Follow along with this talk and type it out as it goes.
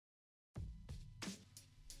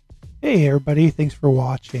Hey everybody, thanks for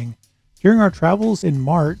watching. During our travels in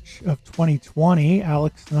March of 2020,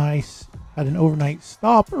 Alex and I had an overnight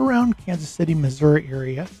stop around Kansas City, Missouri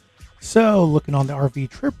area. So looking on the RV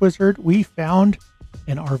Trip Wizard, we found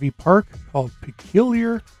an RV park called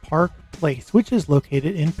Peculiar Park Place, which is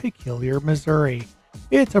located in Peculiar, Missouri.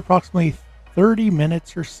 It's approximately 30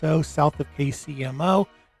 minutes or so south of KCMO,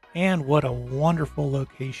 and what a wonderful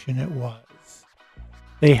location it was.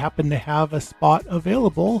 They happened to have a spot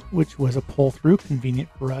available, which was a pull-through, convenient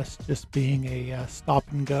for us, just being a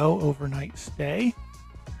stop-and-go overnight stay.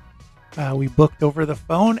 We booked over the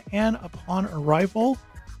phone, and upon arrival,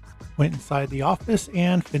 went inside the office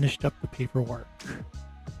and finished up the paperwork.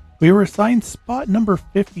 We were assigned spot number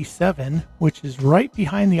 57, which is right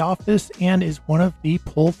behind the office and is one of the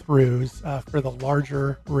pull-throughs for the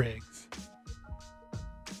larger rigs.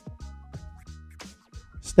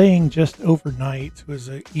 Staying just overnight was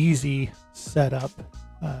an easy setup.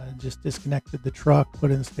 Just disconnected the truck, put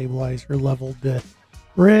in the stabilizer, leveled the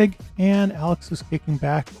rig, and Alex was kicking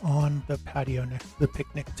back on the patio next to the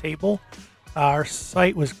picnic table. Our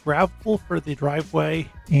site was gravel for the driveway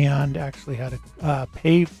and actually had a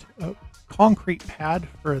paved concrete pad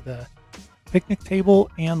for the picnic table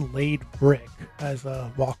and laid brick as a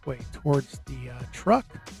walkway towards the truck.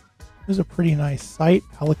 It was a pretty nice site.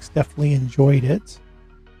 Alex definitely enjoyed it.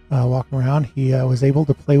 Walking around, he was able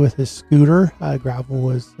to play with his scooter. Gravel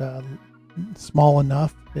was small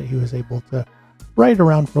enough that he was able to ride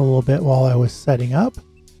around for a little bit while I was setting up.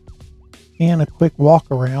 And a quick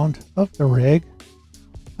walk around of the rig.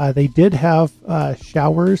 They did have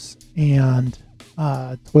showers and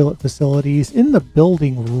toilet facilities in the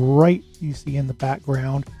building right you see in the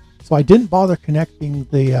background. So I didn't bother connecting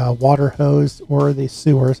the water hose or the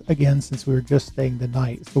sewers, again, since we were just staying the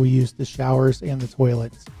night. So we used the showers and the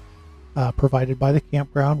toilets provided by the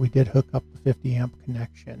campground. We did hook up the 50 amp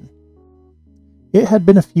connection. It had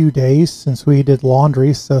been a few days since we did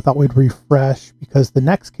laundry, so I thought we'd refresh because the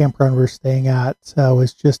next campground we were staying at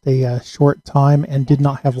was just a short time and did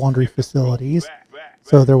not have laundry facilities.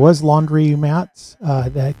 So there was laundry mats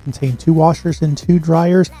that contained 2 washers and 2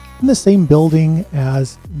 dryers in the same building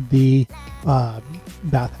as the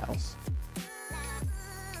bathhouse.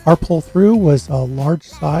 Our pull-through was a large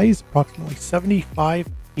size, approximately 75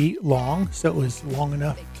 feet long, so it was long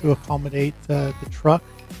enough to accommodate the truck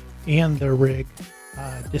and the rig,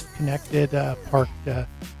 disconnected, parked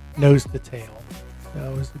nose to tail. So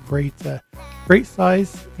it was a great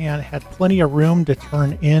size, and had plenty of room to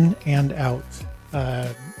turn in and out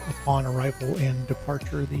upon arrival and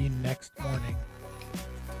departure the next morning.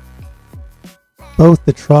 Both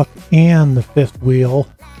the truck and the fifth wheel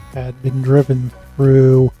had been driven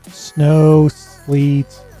through snow,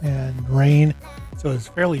 sleet, and rain, so it was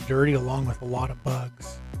fairly dirty along with a lot of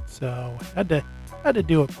bugs. So had to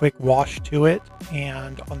do a quick wash to it.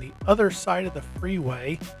 And on the other side of the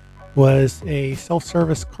freeway was a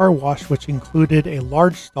self-service car wash, which included a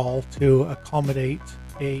large stall to accommodate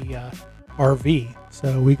a RV.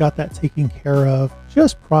 So we got that taken care of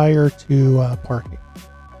just prior to parking.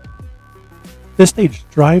 This stage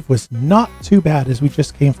drive was not too bad, as we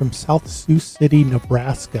just came from South Sioux City,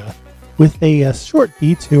 Nebraska, with a short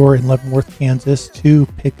detour in Leavenworth, Kansas to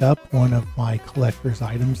pick up one of my collector's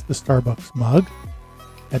items, the Starbucks mug.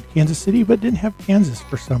 Had Kansas City, but didn't have Kansas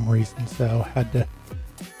for some reason, so had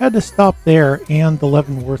to stop there. And the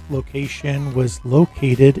Leavenworth location was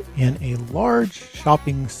located in a large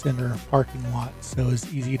shopping center parking lot, so it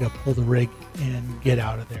was easy to pull the rig and get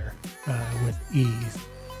out of there with ease.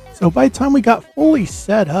 So by the time we got fully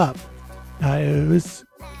set up,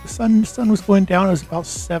 the sun was going down. It was about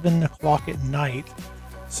 7 o'clock at night.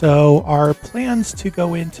 So our plans to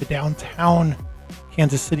go into downtown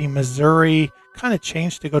Kansas City, Missouri, kind of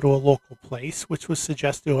changed to go to a local place, which was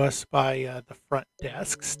suggested to us by the front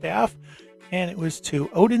desk staff. And it was to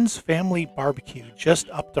Odin's Family Barbecue, just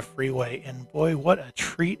up the freeway. And boy, what a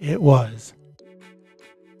treat it was.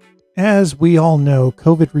 As we all know,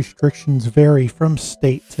 COVID restrictions vary from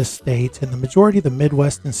state to state, and the majority of the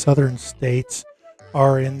Midwest and Southern states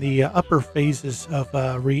are in the upper phases of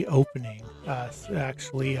reopening.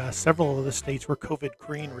 Actually, several of the states were COVID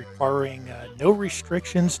green, requiring no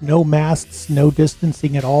restrictions, no masks, no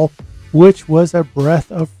distancing at all, which was a breath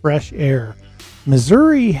of fresh air.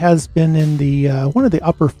 Missouri has been in the one of the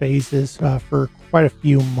upper phases for quite a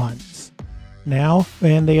few months now,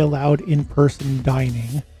 and they allowed in-person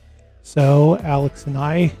dining. So Alex and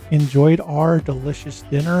I enjoyed our delicious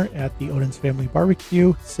dinner at the Odin's Family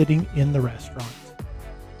Barbecue, sitting in the restaurant.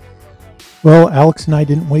 Well, Alex and I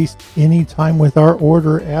didn't waste any time with our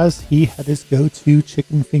order, as he had his go-to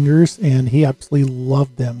chicken fingers, and he absolutely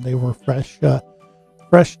loved them. They were fresh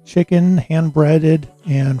fresh chicken, hand breaded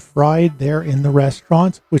and fried there in the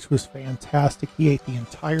restaurant, which was fantastic. He ate the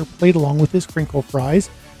entire plate along with his crinkle fries.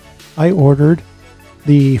 I ordered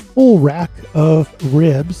the full rack of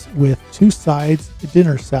ribs with 2 sides,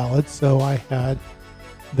 dinner salad. So I had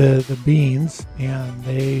the beans, and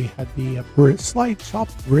they had the slight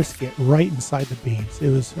chopped brisket right inside the beans. It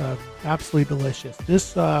was absolutely delicious.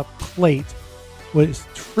 This plate was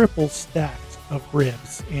triple stacked of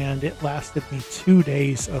ribs, and it lasted me 2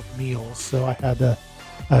 days of meals. So I had a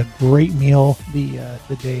great meal the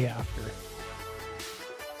day after.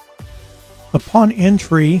 Upon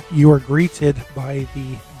entry, you are greeted by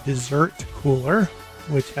the dessert cooler,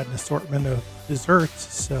 which had an assortment of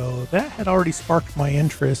desserts. So that had already sparked my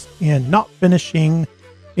interest in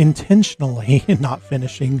intentionally not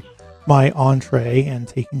finishing my entree and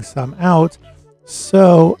taking some out.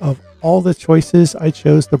 So of all the choices, I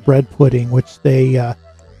chose the bread pudding, which they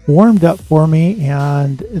warmed up for me,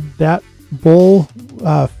 and that bowl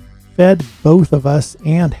fed both of us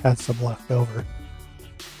and had some left over.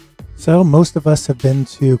 So most of us have been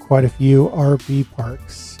to quite a few RV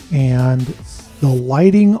parks, and the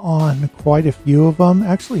lighting on quite a few of them,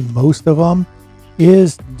 actually most of them,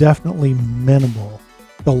 is definitely minimal.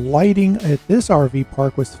 The lighting at this RV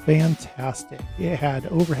park was fantastic. It had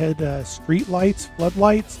overhead street lights,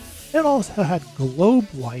 floodlights. It also had globe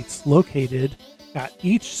lights located at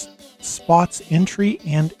each spot's entry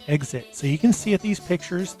and exit. So you can see at these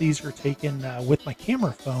pictures, these are taken with my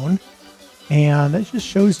camera phone, and it just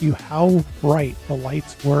shows you how bright the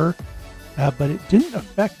lights were. But it didn't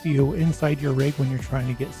affect you inside your rig when you're trying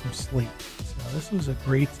to get some sleep. So this was a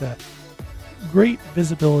great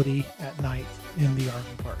visibility at night in the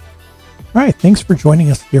RV park. All right, thanks for joining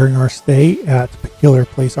us during our stay at Peculiar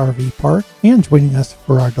Place RV Park and joining us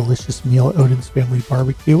for our delicious meal at Odin's Family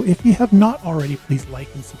Barbecue. If you have not already, please like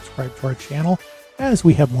and subscribe to our channel, as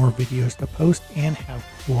we have more videos to post and have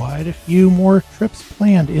quite a few more trips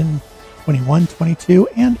planned in 21, 22,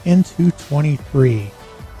 and into 23.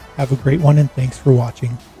 Have a great one, and thanks for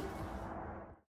watching.